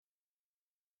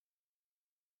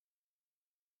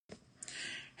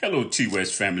Hello, T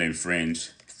West family and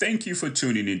friends. Thank you for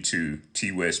tuning into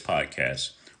T West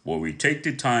Podcast, where we take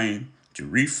the time to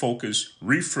refocus,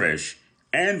 refresh,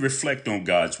 and reflect on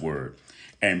God's Word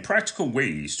and practical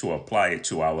ways to apply it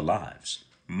to our lives.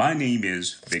 My name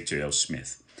is Victor L.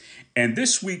 Smith, and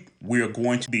this week we are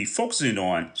going to be focusing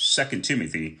on 2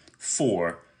 Timothy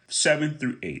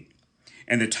 4:7-8.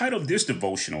 And the title of this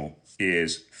devotional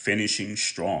is Finishing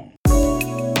Strong.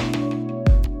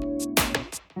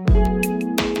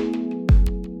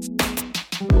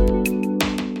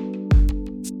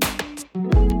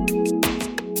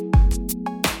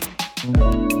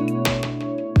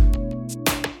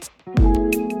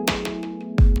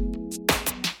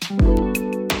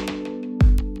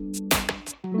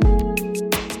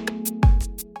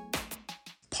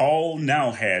 Paul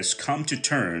now has come to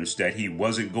terms that he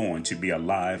wasn't going to be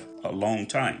alive a long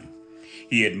time.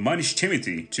 He admonished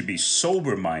Timothy to be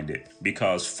sober-minded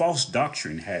because false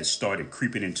doctrine has started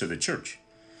creeping into the church.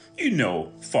 You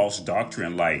know, false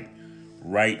doctrine like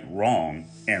right wrong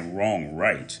and wrong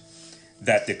right,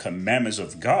 that the commandments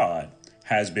of God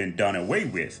has been done away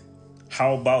with.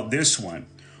 How about this one?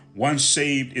 Once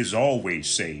saved is always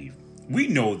saved. We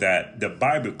know that the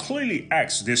Bible clearly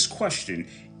asks this question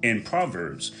in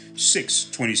Proverbs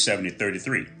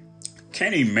 6:27-33.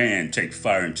 Can a man take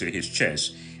fire into his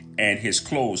chest and his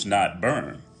clothes not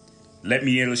burn? Let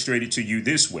me illustrate it to you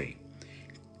this way.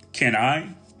 Can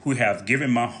I, who have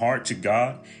given my heart to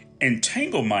God,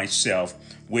 entangle myself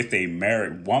with a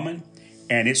married woman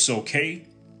and it's okay?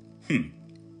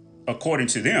 According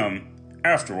to them,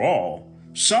 after all,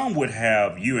 some would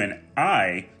have you and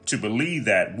I to believe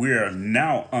that we're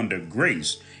now under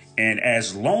grace. And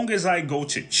as long as I go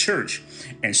to church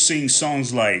and sing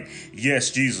songs like, Yes,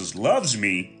 Jesus Loves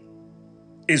Me,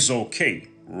 it's okay,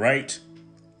 right?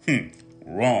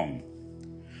 Wrong.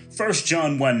 1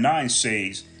 John 1:9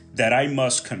 says that I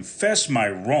must confess my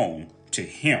wrong to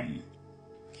him.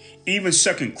 Even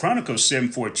 2 Chronicles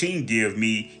 7:14 give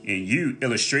me and you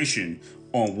illustration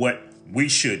on what we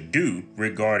should do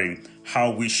regarding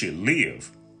how we should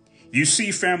live. You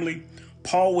see, family,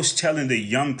 Paul was telling the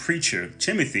young preacher,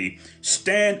 Timothy,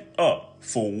 stand up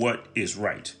for what is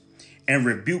right and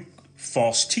rebuke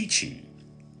false teaching.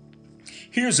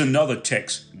 Here's another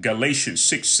text. Galatians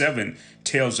 6:7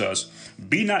 tells us,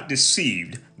 be not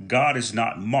deceived, God is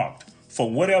not mocked. For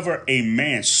whatever a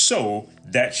man sow,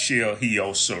 that shall he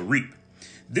also reap.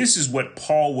 This is what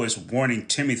Paul was warning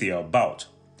Timothy about.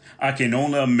 I can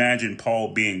only imagine Paul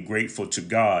being grateful to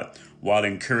God while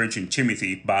encouraging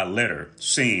Timothy by letter,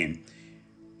 saying,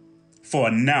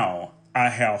 For now I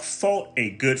have fought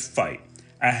a good fight.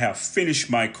 I have finished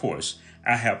my course.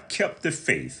 I have kept the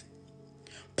faith.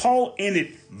 Paul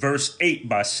ended verse 8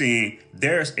 by saying,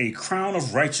 There's a crown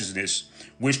of righteousness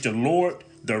which the Lord,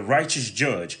 the righteous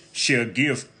judge, shall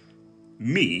give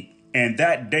me, and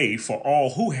that day for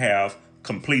all who have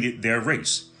completed their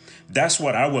race. That's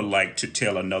what I would like to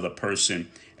tell another person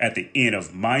at the end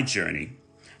of my journey.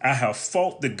 I have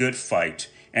fought the good fight,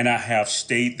 and I have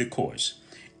stayed the course,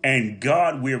 and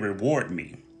God will reward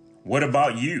me. What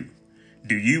about you?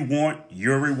 Do you want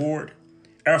your reward?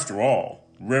 After all,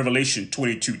 Revelation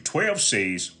 22:12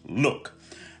 says, Look,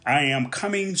 I am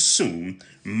coming soon.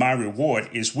 My reward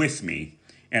is with me,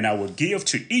 and I will give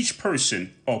to each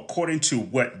person according to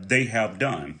what they have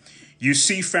done. You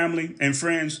see, family and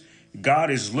friends,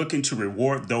 God is looking to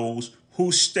reward those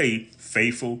who stay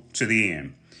faithful to the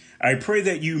end. I pray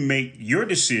that you make your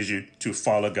decision to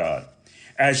follow God.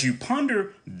 As you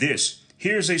ponder this,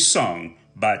 here's a song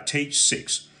by Take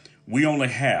 6. We only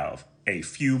have a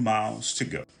few miles to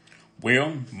go.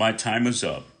 Well, my time is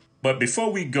up. But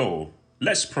before we go,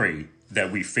 let's pray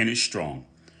that we finish strong.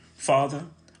 Father,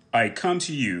 I come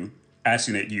to you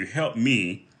asking that you help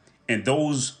me and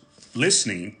those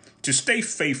listening to stay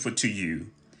faithful to you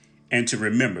and to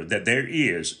remember that there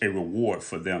is a reward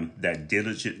for them that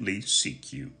diligently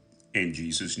seek you. In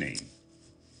Jesus' name,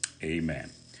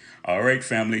 amen. All right,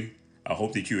 family. I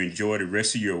hope that you enjoy the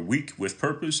rest of your week with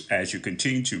purpose as you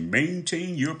continue to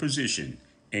maintain your position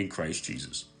in Christ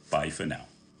Jesus. Bye for now.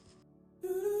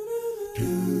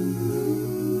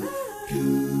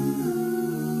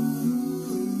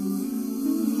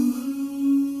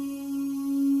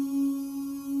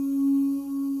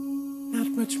 Not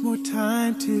much more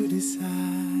time to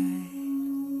decide.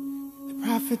 The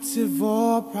prophets have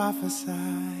all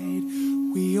prophesied.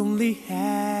 We only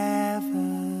have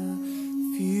a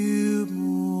few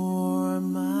more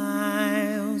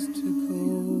miles to go.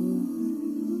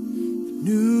 The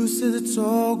news says it's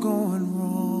all going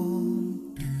wrong.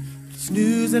 It's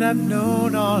news that I've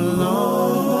known all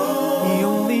along. We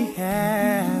only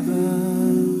have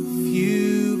a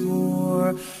few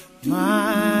more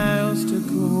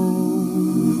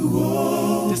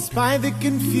Despite the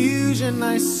confusion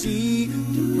I see,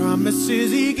 the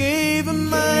promises he gave are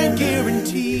mine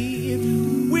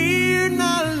guaranteed. We're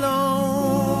not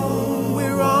alone,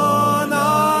 we're on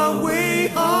our way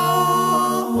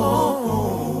home.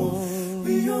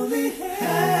 We only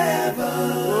have a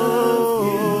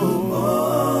few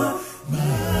more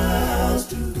miles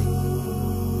to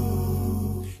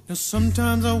go. Now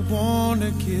sometimes I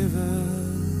wanna give up,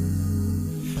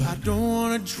 I don't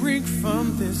wanna drink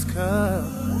from this cup.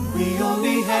 We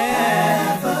only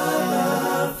have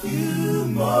a few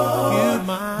more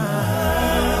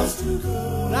miles to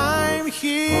go. I'm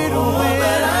here to win,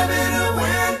 but I'm here to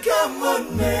win. Come on,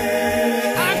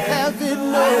 man. I have it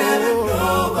no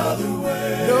other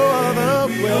way. No other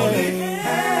way. We only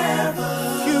have a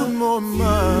few more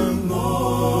miles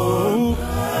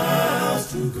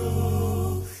to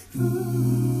go.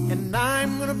 And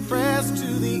I'm gonna press to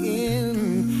the end.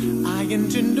 I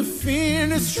intend to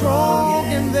finish strong,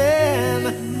 and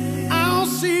then I'll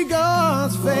see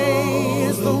God's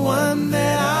face, the one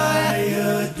that I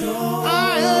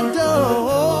adore.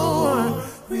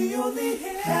 We only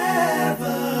have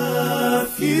a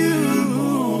few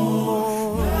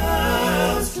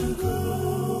miles to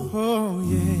go. Oh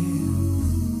yeah,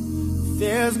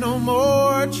 there's no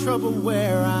more trouble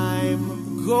where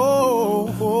I'm going.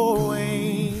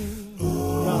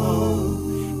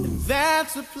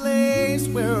 That's a place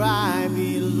where I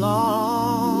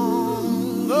belong.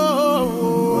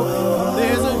 Oh,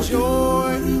 there's a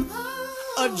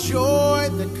joy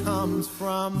that comes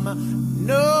from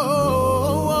knowing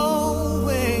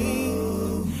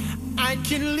I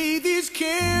can leave these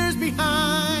cares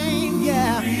behind.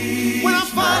 Yeah, when I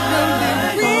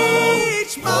finally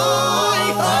reach my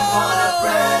home, I'm gonna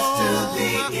press to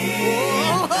the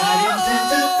end. I intend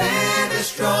to finish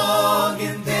strong,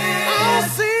 and then I'll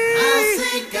see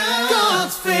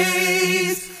God's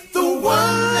face, the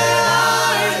one that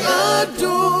I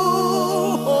adore.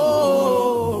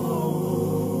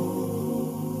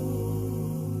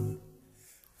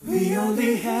 We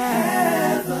only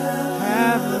have a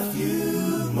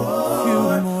few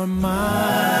more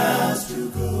miles to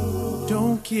go.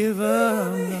 Don't give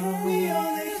up. We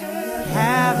only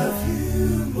have a few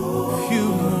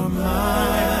more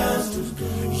miles to go.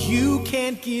 You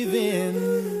can't give in.